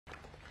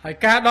ហើយ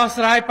ការដោះ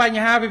ស្រាយប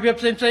ញ្ហាវិវាទ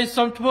ផ្សេងៗ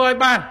សូមធ្វើឲ្យ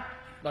បាន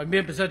ដោយមា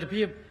នប្រសិទ្ធ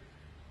ភាព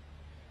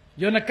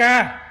យន្តកា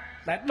រ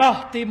ដែលដោះ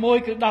ទី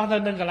1គឺដោះនៅ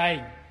នឹងកន្លែង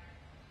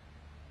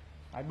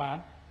ឲ្យបាន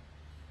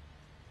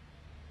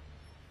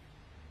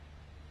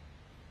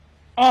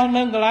អស់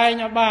នឹងកន្លែង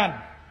ឲ្យបាន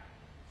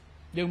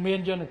យើងមាន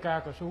យន្តការ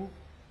ក្រសួង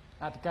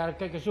អធិការ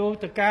កិច្ចក្រសួង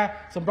ទៅការ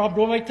សម្រប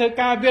រួមឲ្យធ្វើ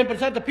ការមានប្រ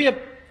សិទ្ធភាព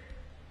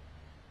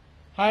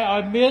ហើយឲ្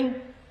យមាន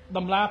ត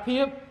ម្លាភា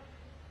ព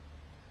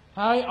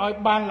ហើយឲ្យ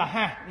បានលះ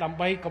ដើម្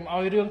បីកុំឲ្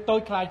យរឿងតូ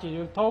ចខ្លាយជា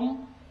រឿងធំ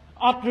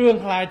អត់រឿង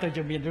ខ្លាយទៅ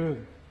ជាមានរឿង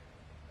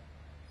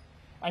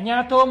អាជ្ញា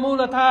ធរមូល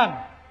ដ្ឋាន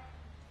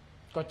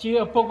ក៏ជា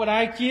ឪពុកម្ដា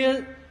យជា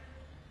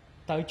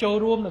ត្រូវចូល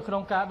រួមនៅក្នុ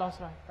ងការដោះ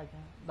ស្រាយបញ្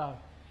ហាដោយ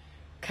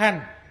ខណ្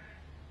ឌ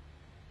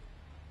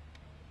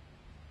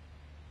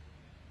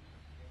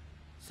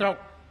ស្រុក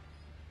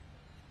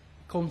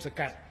ឃុំសង្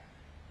កាត់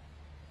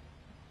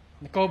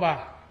នគរបាល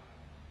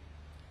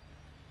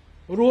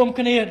រួម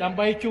គ្នាដើម្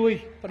បីជួយ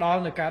ផ្ដល់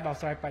នៅការដោះ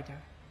ស្រាយបញ្ហា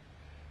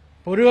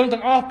ព្រោះរឿង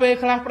ទាំងអស់ពេល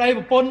ខ្លះប្តី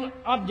ប្រពន្ធ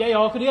អត់និយាយរ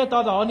កគ្នាតទៅ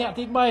អ្នក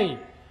ទី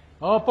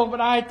3ឪពុក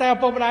ម្ដាយតែឪ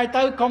ពុកម្ដាយ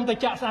ទៅកុំតែ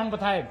ចាក់សាំងប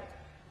ន្ថែម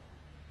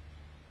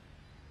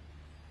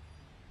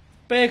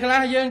ពេលខ្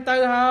លះយើងទៅ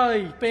ហើយ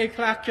ពេល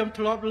ខ្លះខ្ញុំ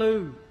ធ្លាប់ឮ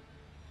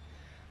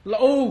ល្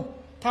អូ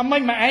ថាម៉េ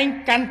ចមកឯង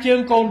កាន់ជើង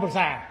កូនប្រ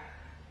សាឥ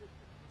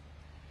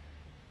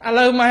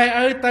ឡូវម៉ែ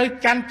ឪទៅ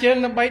កាន់ជើង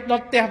ដើម្បីដុ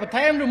តផ្ទះបន្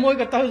ថែមឬមួយ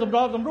ក៏ទៅសម្រ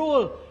បសម្រួ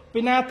ល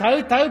ពីណាត្រូ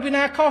វពី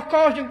ណាខុស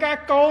ជាងការ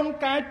កូន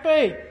កាយពេ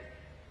ក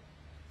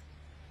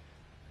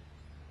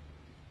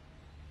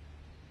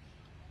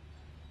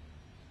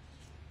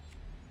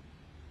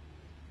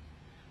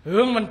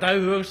រឿងមិនទៅ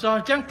រឿងសោះ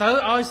អញ្ចឹងត្រូវ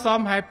ឲ្យសម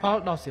ហេតុផល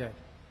ដោះស្រាយ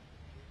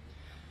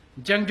អ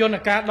ញ្ចឹងយន្ត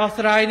ការដោះ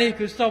ស្រាយនេះ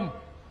គឺសុំ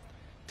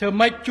ធ្វើ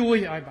ម៉េចជួយ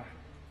ឲ្យបាន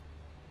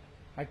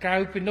ហើយក្រៅ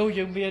ពីនោះ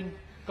យើងមាន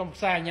កំផ្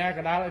សាយអាជ្ញាក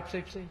ណ្ដាលឲ្យផ្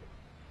សេង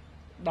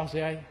ដោះស្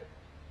រាយ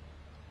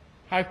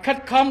ហើយខិត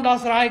ខំដោះ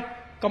ស្រាយ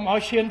កុំឲ្យ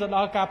ឈានទៅដ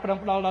ល់ការប្រឹង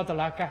ផ្ដាល់ដល់តុ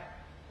លាការ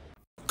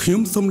ខ្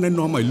ញុំសូមណែ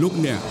នាំឲ្យលោក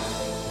អ្នក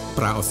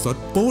ប្រើឱសថ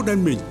ប៉ូដែន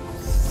មីក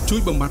ជួ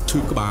យបំបត្តិឈឺ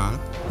ក្បាល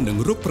និង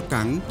រោគប្រ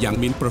កាំងយ៉ាង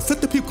មានប្រសិ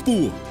ទ្ធភាពខ្ព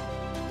ស់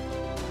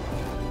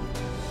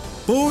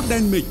ប៉ូដែ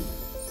នមីក